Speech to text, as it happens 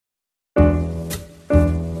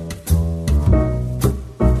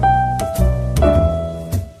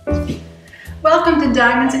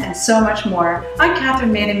diamonds, and so much more. I'm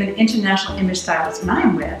Catherine Maidham, an international image stylist, and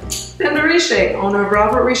I'm with Linda Richer, owner of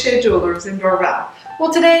Robert Richer Jewelers in Dorval.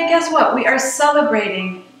 Well, today, guess what? We are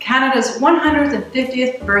celebrating Canada's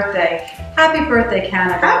 150th birthday. Happy birthday,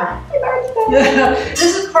 Canada. Happy birthday.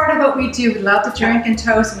 This is part of what we do. We love to drink and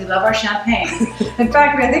toast, and we love our champagne. In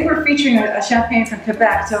fact, I think we're featuring a champagne from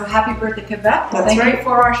Quebec, so happy birthday, Quebec. That's Thank right. you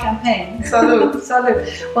for our champagne. Salud.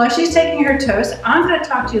 Salud. While she's taking her toast, I'm going to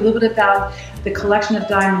talk to you a little bit about the collection of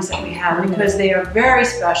diamonds that we have, because they are very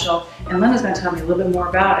special, and Linda's going to tell me a little bit more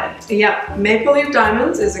about it. Yeah, Maple Leaf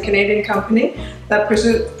Diamonds is a Canadian company that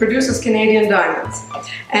produces Canadian diamonds.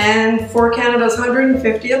 And for Canada's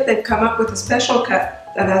 150th, they've come up with a special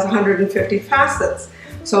cut that has 150 facets.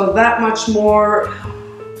 So that much more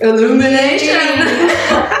illumination.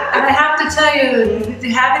 And I have to tell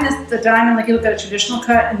you, having the diamond, like you look at a traditional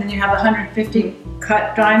cut, and then you have a 150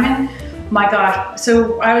 cut diamond. My gosh,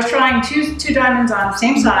 so I was trying two diamonds on,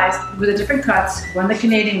 same size, with the different cuts, one the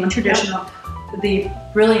Canadian, one traditional. The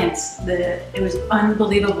brilliance, it was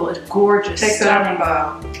unbelievable. It's gorgeous, stunning.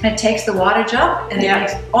 It takes the wattage up, and it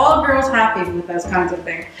makes all girls happy with those kinds of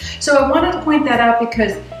things. So I wanted to point that out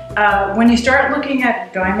because when you start looking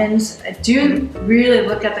at diamonds, do really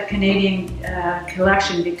look at the Canadian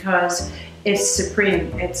collection, because it's supreme.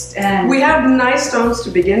 And we have nice stones to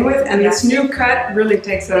begin with, and this new cut really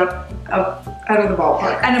takes it up out of the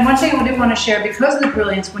ballpark. And then one thing I did want to share, because of the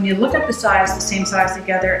brilliance, when you look at the size, the same size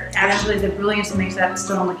together, actually the brilliance makes that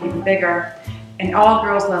stone look even bigger. And all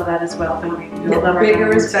girls love that as well, don't we? We love our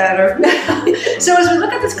bigger is better. So as we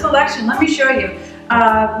look at this collection, let me show you.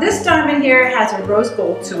 This diamond here has a rose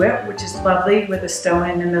gold to it, which is lovely, with a stone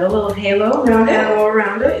in the middle, a little halo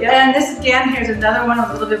around it. Yeah. And this again, here's another one,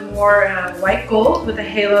 a little bit more white gold with a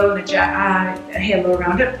halo and a halo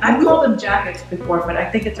around it. I've called them jackets before, but I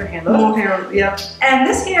think it's a halo. More halo, yeah. And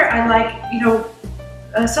this here, I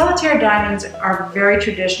like, solitaire diamonds are very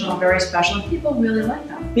traditional, very special, and people really like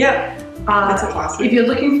them. Yeah. That's a classic. If you're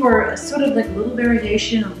looking for a sort of like a little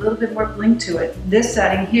variation, a little bit more bling to it, this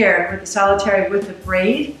setting here with the solitaire with the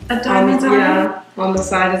braid of diamonds on it. On the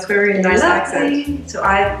side, it's very nice accent. So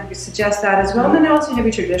I suggest that as well. And then also have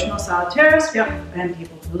your traditional solitaires, and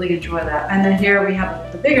people really enjoy that. And then here we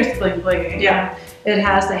have the biggest bling bling. Yeah. It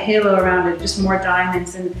has the halo around it, just more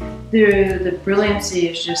diamonds, and the brilliancy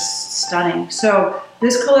is just stunning. So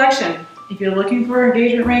this collection, if you're looking for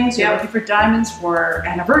engagement rings, you're looking for diamonds for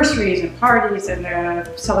anniversaries and parties and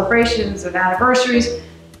celebrations and anniversaries,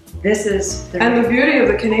 this is the And the beauty of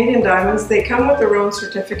the Canadian diamonds, they come with their own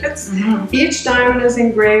certificates. Each diamond is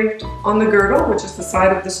engraved on the girdle, which is the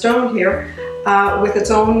side of the stone here, with its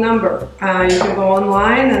own number. You can go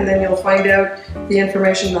online, and then you'll find out the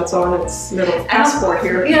information that's on its little passport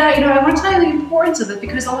here. Yeah, I want to tell you the importance of it,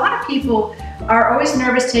 because a lot of people are always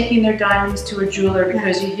nervous taking their diamonds to a jeweler,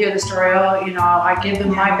 because you hear the story, oh, I give them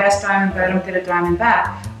my best diamond, but I don't get a diamond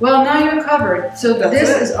back. Well, now you're covered. So this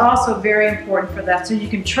is also very important for that. So you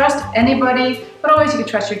can trust anybody, but always you can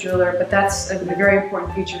trust your jeweler, but that's a very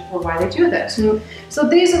important feature for why they do this. So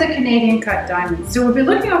these are the Canadian cut diamonds. So we'll be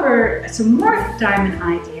looking over some more diamond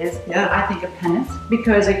ideas. I think of pendants,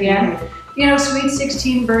 because again, sweet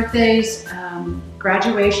 16 birthdays,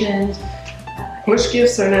 graduations, push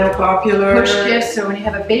gifts are now popular. Push gifts, so when you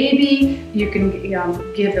have a baby, you can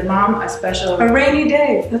give the mom a special... A rainy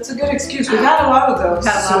day, that's a good excuse. We've had a lot of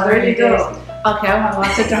those. So there you go. Okay, I want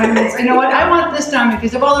lots of diamonds. You know what, I want this diamond,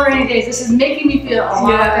 because of all the rainy days, this is making me feel a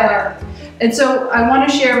lot better. And so I want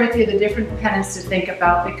to share with you the different pendants to think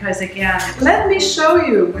about, because again... Let me show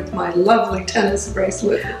you with my lovely tennis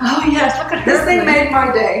bracelet. Oh yes, look at her. This thing made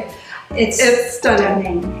my day. It's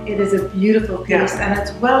stunning. It is a beautiful piece, and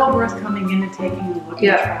it's well worth coming in and taking a look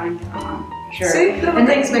and trying it on. Sure. See, and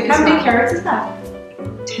things make how many carats is that?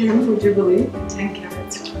 10, would you believe? 10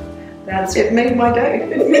 carats. That's it. Made my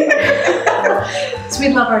day. So we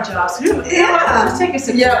love our jobs. Let's take a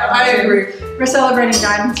sip. Yeah, I agree. We're celebrating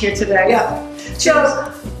diamonds here today. Yeah.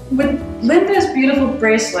 So with Linda's beautiful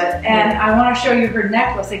bracelet, and I want to show you her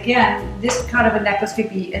necklace. Again, this kind of a necklace could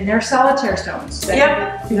be, and they're solitaire stones.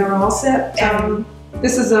 They're all set.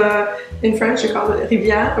 This is in French you call it a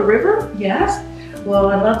rivière, a river. Yes. Well,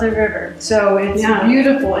 I love the river. So it's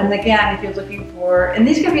beautiful. And again, if you're looking for, and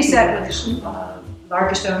these can be set with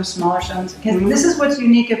larger stones, smaller stones. Because this is what's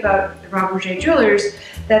unique about the Robert Richer Jewelers,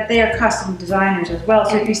 that they are custom designers as well.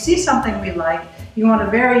 So if you see something we like, you want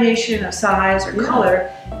a variation of size or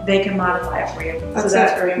color, they can modify it for you. So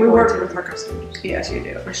that's very important. We work with our customers. Yes, you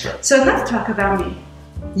do. For sure. So let's talk about me.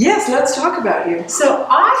 Yes, let's talk about you. So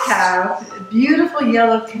I have beautiful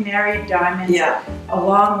yellow canary diamonds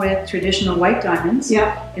along with traditional white diamonds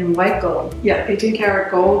in white gold. Yeah, 18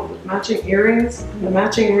 karat gold with matching earrings and a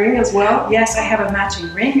matching ring as well. Yes, I have a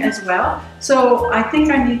matching ring as well. So I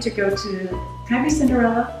think I need to go to, can I be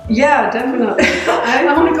Cinderella? Yeah, definitely. I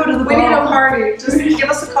want to go to the ball. We need a party. Just give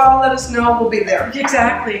us a call, let us know, we'll be there.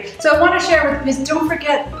 Exactly. So I want to share with you, don't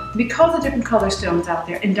forget, because of different color stones out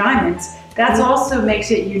there and diamonds, that's also makes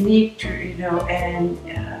it unique to, you know, and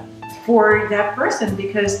for that person,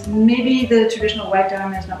 because maybe the traditional white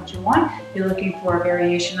diamond is not what you want. You're looking for a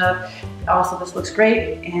variation of, also this looks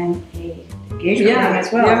great, and a engagement ring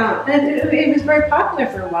as well. Yeah. And it was very popular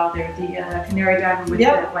for a while there, the canary diamond with the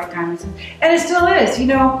white diamonds. And it still is, you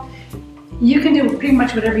know, you can do pretty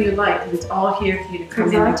much whatever you like, because it's all here for you to come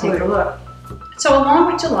in and take a look. So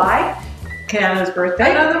along with July, Canada's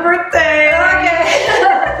birthday. Another birthday!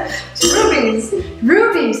 Okay! Rubies!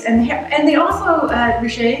 Rubies! And they also,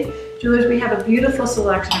 Richer Jewelers, we have a beautiful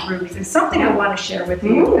selection of rubies. And something I want to share with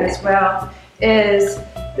you as well is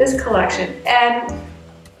this collection. And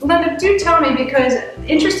Linda, do tell me, because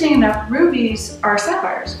interesting enough, rubies are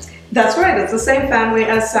sapphires. That's right, it's the same family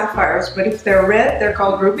as sapphires, but if they're red, they're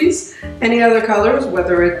called rubies. Any other colors,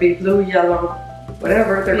 whether it be blue, yellow,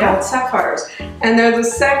 whatever, they're called sapphires. And they're the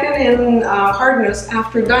second in hardness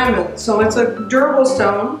after diamond. So it's a durable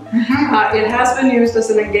stone. It has been used as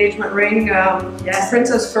an engagement ring.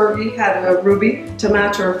 Princess Fergie had a ruby to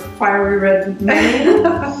match her fiery red mane.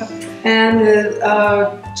 And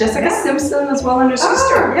Jessica Simpson as well, and her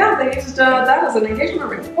sister. Yeah, they used that as an engagement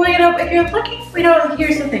ring. Well, you know, if you're looking, you know,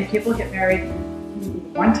 here's the thing, people get married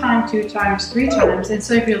 1 time, 2 times, 3 times, and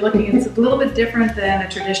so if you're looking, it's a little bit different than a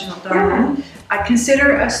traditional diamond. I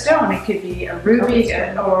consider a stone. It could be a ruby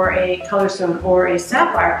or a color stone or a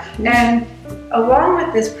sapphire. And along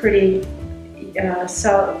with this pretty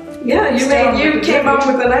you came up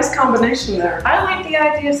with a nice combination there. I like the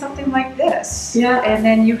idea of something like this. Yeah. And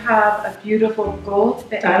then you have a beautiful gold,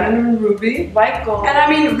 diamond and ruby, white gold. And I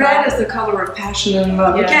mean, red is the color of passion and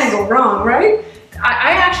love. You can't go wrong, right?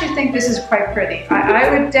 I actually think this is quite pretty.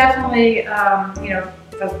 I would definitely, you know,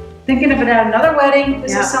 thinking of it at another wedding,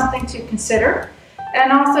 this is something to consider.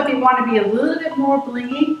 And also, if you want to be a little bit more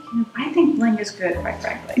blingy, you know, I think bling is good, quite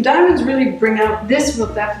frankly. Diamonds really bring out. This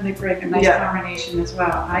will definitely bring a nice combination as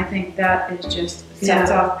well. I think that is just sets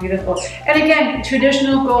off beautiful. And again,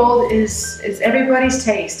 traditional gold is everybody's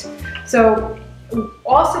taste. So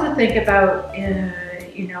also to think about,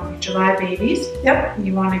 you know, July babies. Yep.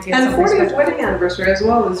 You want to get and 40th wedding anniversary as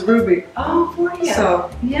well as ruby. Oh, 40th.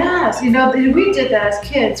 So yes, you know, we did that as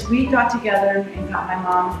kids. We got together and got my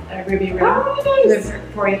mom a ruby ring for the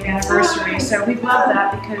 40th anniversary. So we love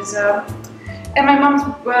that because, and my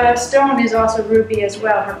mom's stone is also ruby as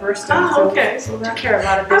well, her birthstone. Oh, okay. So we took care of a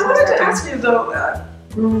lot of business. I wanted to ask you though,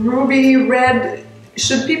 ruby red.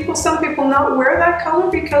 Should some people not wear that color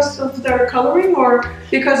because of their coloring, or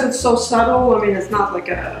because it's so subtle? I mean, it's not like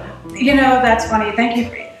a... You know, that's funny. Thank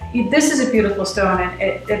you. This is a beautiful stone,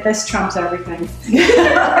 and this trumps everything.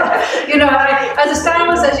 You know, as a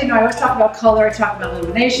stylist, as you know, I always talk about color, I talk about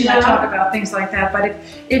illumination, I talk about things like that. But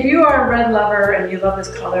if you are a red lover and you love this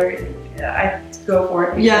color, I go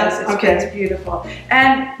for it because it's beautiful.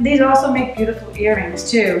 And these also make beautiful earrings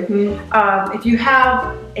too. If you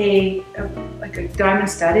have like a diamond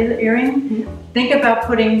studded earring, think about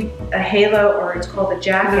putting a halo, or it's called a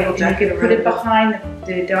jacket, and you can put it behind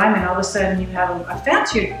the diamond. All of a sudden you have a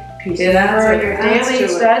fancier piece for your daily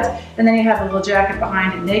studs, and then you have a little jacket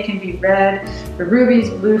behind, and they can be red for rubies,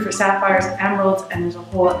 blue for sapphires, emeralds, and there's a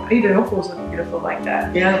whole, even opals look beautiful like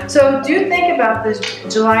that. Yeah. So do think about this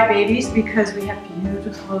July babies, because we have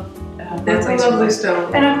beautiful that's a lovely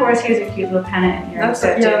stone. And of course, here's a cute little pendant in here.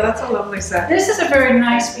 That's a lovely set. This is a very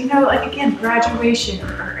nice, you know, like again, graduation,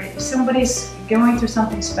 or if somebody's going through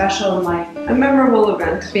something special in life. A memorable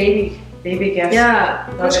event. Baby gifts. Yeah,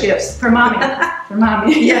 push gifts. For mommy. For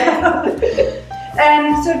mommy. Yeah.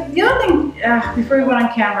 And so the other thing, before we went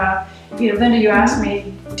on camera, you know, Linda, you asked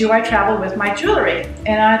me, do I travel with my jewelry?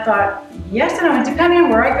 And I thought, yes and no, depending on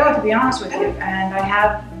where I go, to be honest with you. And I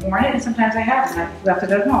have worn it, and sometimes I haven't. I've left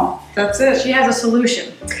it at home. That's it. She has a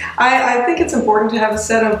solution. I think it's important to have a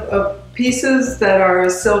set of pieces that are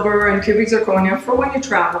silver and cubic zirconia for when you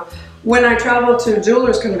travel. When I travel to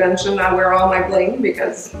Jewelers Convention, I wear all my bling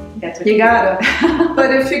because you gotta.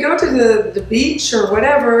 But if you go to the beach or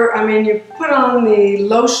whatever, I mean, you put on the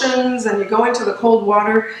lotions and you go into the cold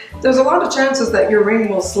water, there's a lot of chances that your ring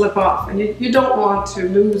will slip off, and you don't want to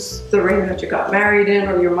lose the ring that you got married in,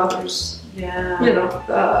 or your mother's Yeah. you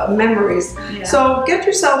know, memories. Yeah. So get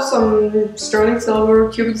yourself some sterling silver,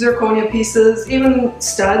 cubic zirconia pieces, even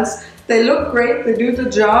studs. They look great, they do the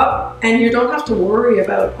job, and you don't have to worry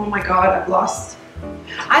about, oh my God, I've lost.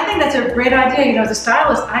 I think that's a great idea. You know, as a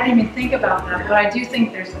stylist, I didn't even think about that, but I do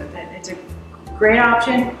think it's a great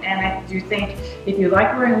option, and I do think if you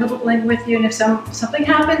like wearing a little bling with you, and if something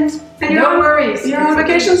happens, and no worries. You're on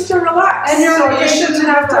vacations to relax, and so you shouldn't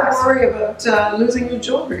have to worry about losing your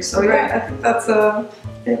jewelry. So right. yeah, I think that's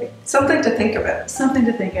something to think about. Something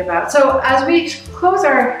to think about. So as we close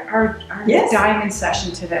our yes. diamond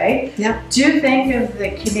session today, yeah. do think of the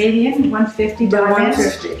Canadian 150 diamonds.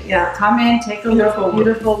 150, yeah. Come in, take a look,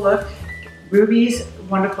 beautiful look. Ruby's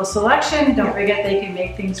wonderful selection. Don't forget they can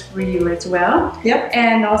make things for you as well. Yep.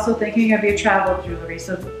 And also thinking of your travel jewelry.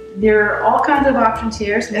 So there are all kinds of options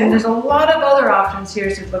here, and there's a lot of other options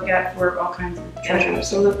here to look at for all kinds of treasures.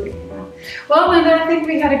 Absolutely. Well, Linda, I think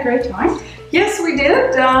we had a great time. Yes, we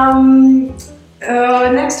did.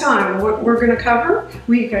 Next time, what we're going to cover?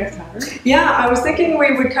 Yeah, I was thinking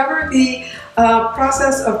we would cover the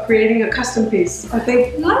process of creating a custom piece. I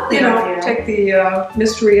think, take the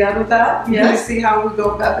mystery out of that. Yes. See how we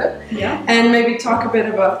go about it. Yeah. And maybe talk a bit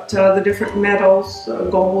about the different metals,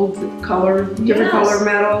 gold, color, different color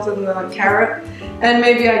metals, and the carat. And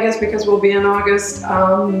maybe, I guess, because we'll be in August,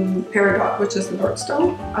 peridot, which is the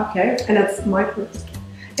birthstone. Okay. And it's my birthstone.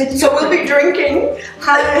 So we'll be drinking.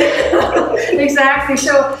 Exactly.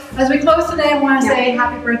 So as we close today, I want to say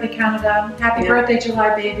happy birthday, Canada. Happy birthday,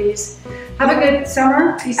 July babies. Have a good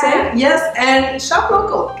summer. Be safe. Yes, and shop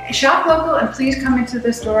local. Shop local, and please come into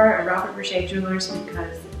the store at Robert Rocher Jewelers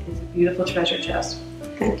because it's a beautiful treasure chest.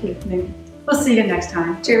 Thank you. We'll see you next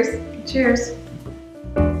time. Cheers. Cheers.